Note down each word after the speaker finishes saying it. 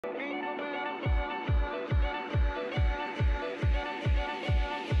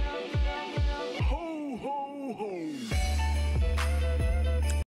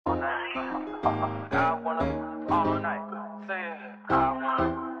Hello,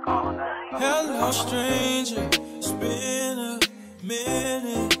 stranger. It's been a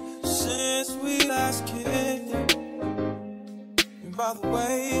minute since we last kicked it. And by the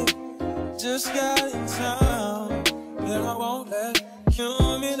way, just got in town, and I won't let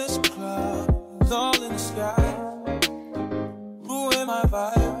cumulus clouds all in the sky ruin my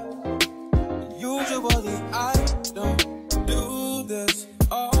vibe. Usually I don't do this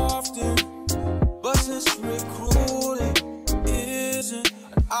often, but since recruiting isn't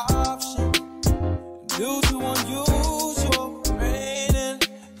an option due to unusual rain and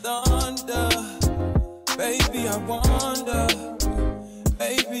thunder, baby I wonder,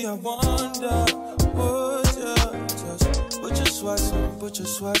 would you just put your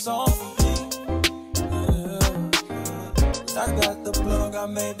sweats on for me? I got the plug, I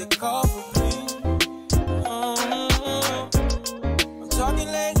made the call for me. I'm talking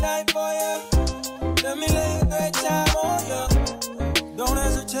late night for ya. Let me lay a great time on ya. Don't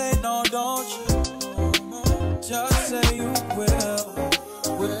hesitate, no, don't you? Just say you will.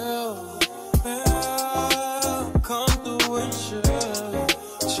 Come through and chill.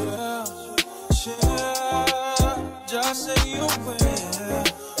 Just say you will.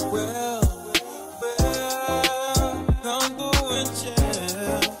 Come through and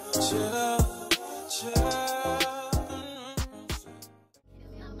chill.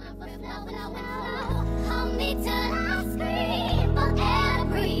 Hold me till I scream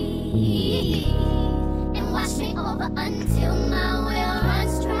forever, and wash me over until my will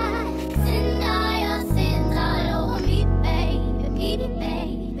runs dry. Send all your sins all over me, baby, baby.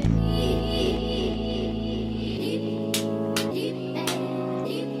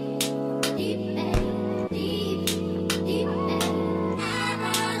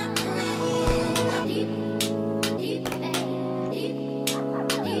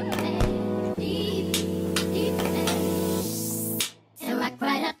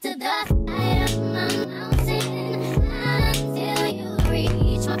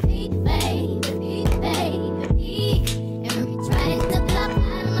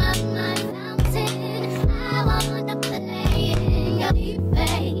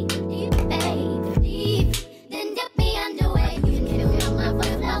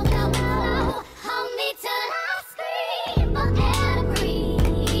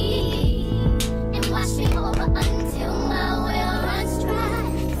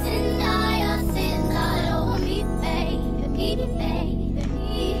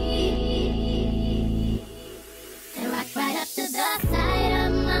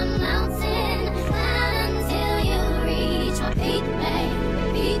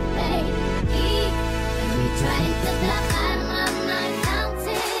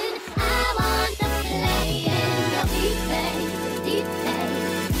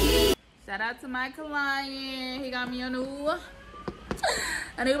 Shout out to my client. He got me a new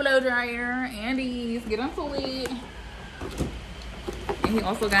blow dryer and these. Get into it. And he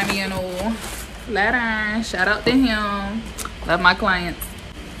also got me a new flat iron. Shout out to him. Love my clients.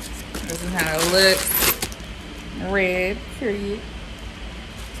 This is how it looks. Red, period.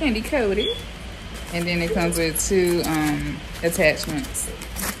 Candy coated. And then it comes with two attachments.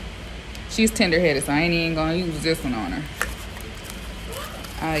 She's tender-headed, so I ain't even gonna use this one on her.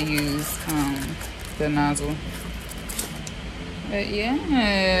 I use the nozzle. But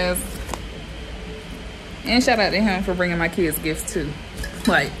yes. And shout out to him for bringing my kids gifts too.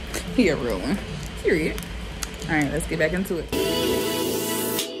 Like, he a real one. Period. All right, let's get back into it.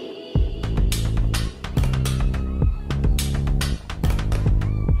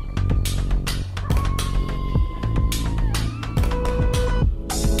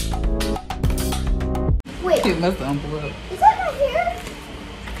 Wait. It must have unplugged. Is that my hair?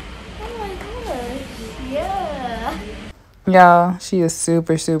 Oh my gosh. Yeah. Y'all, she is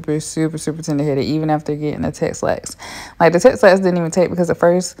super tender-headed, even after getting the text slacks. Like, the text slacks didn't even take because at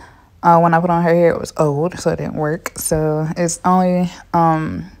first, when I put on her hair, it was old, so it didn't work. So it's only,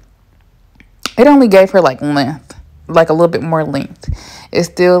 it only gave her like length, like a little bit more length. It's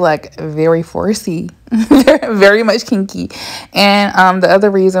still like very 4C, very much kinky. And the other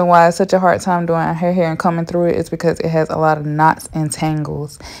reason why it's such a hard time doing her hair and combing through it is because it has a lot of knots and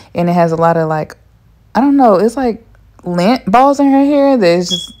tangles, and it has a lot of like, I don't know, it's like lint balls in her hair. There's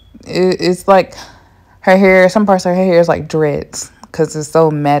just it's like her hair, some parts of her hair is like dreads because it's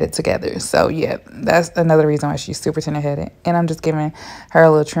so matted together. So yeah, that's another reason why she's super tender-headed. And I'm just giving her a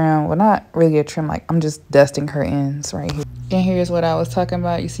little trim. Well, not really a trim, like I'm just dusting her ends right here. And here's what I was talking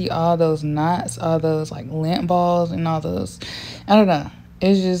about. You see all those knots, all those like lint balls and all those, I don't know,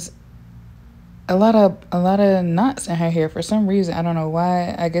 it's just, a lot of knots in her hair for some reason. I don't know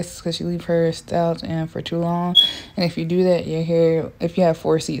why. I guess it's because you leave her styled in for too long, and if you do that, your hair, if you have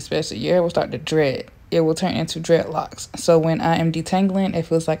 4C especially, your hair will start to dread. It will turn into dreadlocks. So when I am detangling, it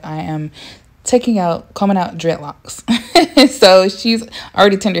feels like I am combing out dreadlocks. So she's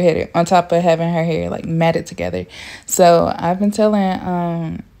already tender-headed on top of having her hair like matted together. So I've been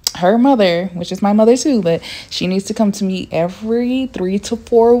telling her mother, which is my mother too, but she needs to come to me every 3 to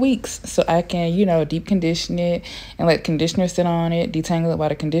 4 weeks so I can, you know, deep condition it and let conditioner sit on it, detangle it while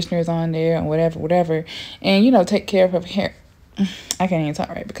the conditioner is on there and whatever, and, you know, take care of her hair. I can't even talk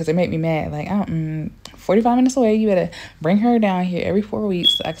right because it made me mad. Like, 45 minutes away, you better bring her down here every 4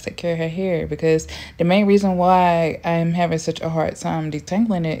 weeks so I can take care of her hair, because the main reason why I'm having such a hard time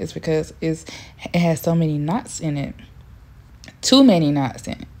detangling it is because it has so many knots in it. Too many knots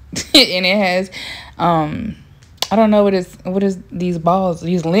in it. And it has I don't know what is these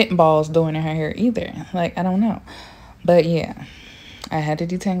lint balls doing in her hair either. Like, I don't know. But yeah, I had to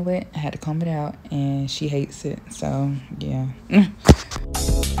detangle it, I had to comb it out, and she hates it. So yeah.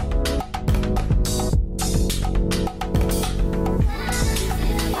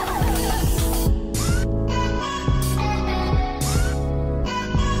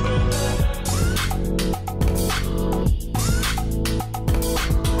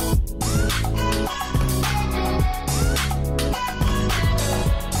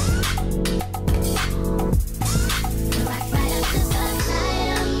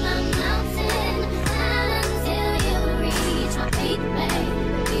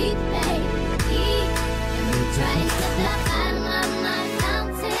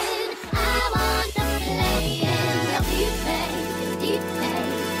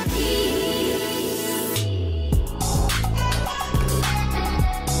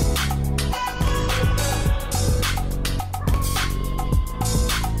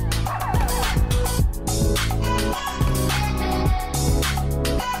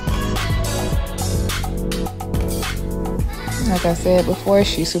 Like I said before,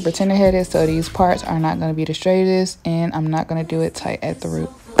 she's super tender-headed, so these parts are not going to be the straightest, and I'm not going to do it tight at the root.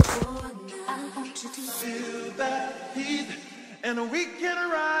 And we can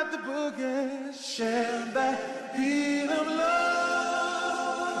ride the boogie, share that beat of love.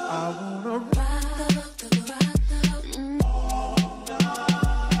 I wanna ride all night,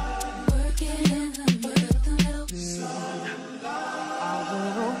 working in the rhythm. I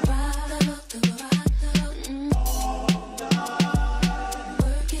wanna ride all night,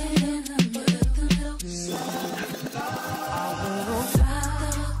 working in the rhythm. I wanna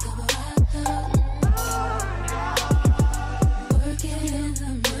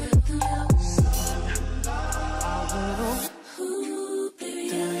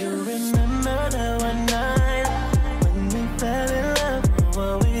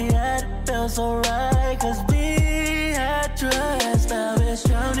so right, cause we had trust. Now it's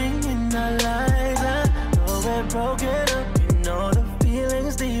drowning in our lives. I know we're broken up, you know the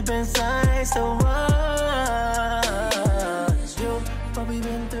feelings deep inside. So what's you, what we've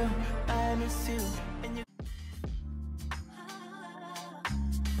been through, I miss you. And you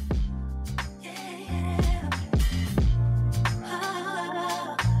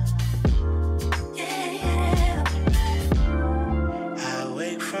I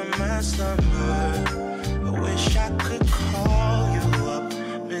wake from my slumber, I wish I could call you up,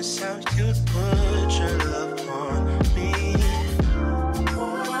 miss how you'd put your love on me.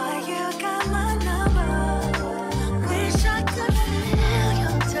 Why you got my number? Wish I could feel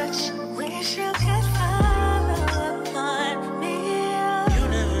your touch, wish you could follow up on me. You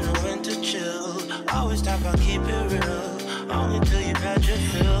never know when to chill, always talk about keep it real, only till you've had your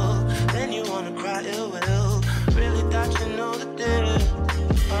fill, then you wanna cry ill will. Really thought you know the deal.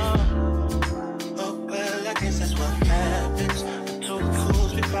 Oh, well, I guess that's what happens when two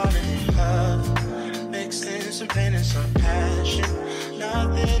fools be falling in love, mixing some pain and some passion.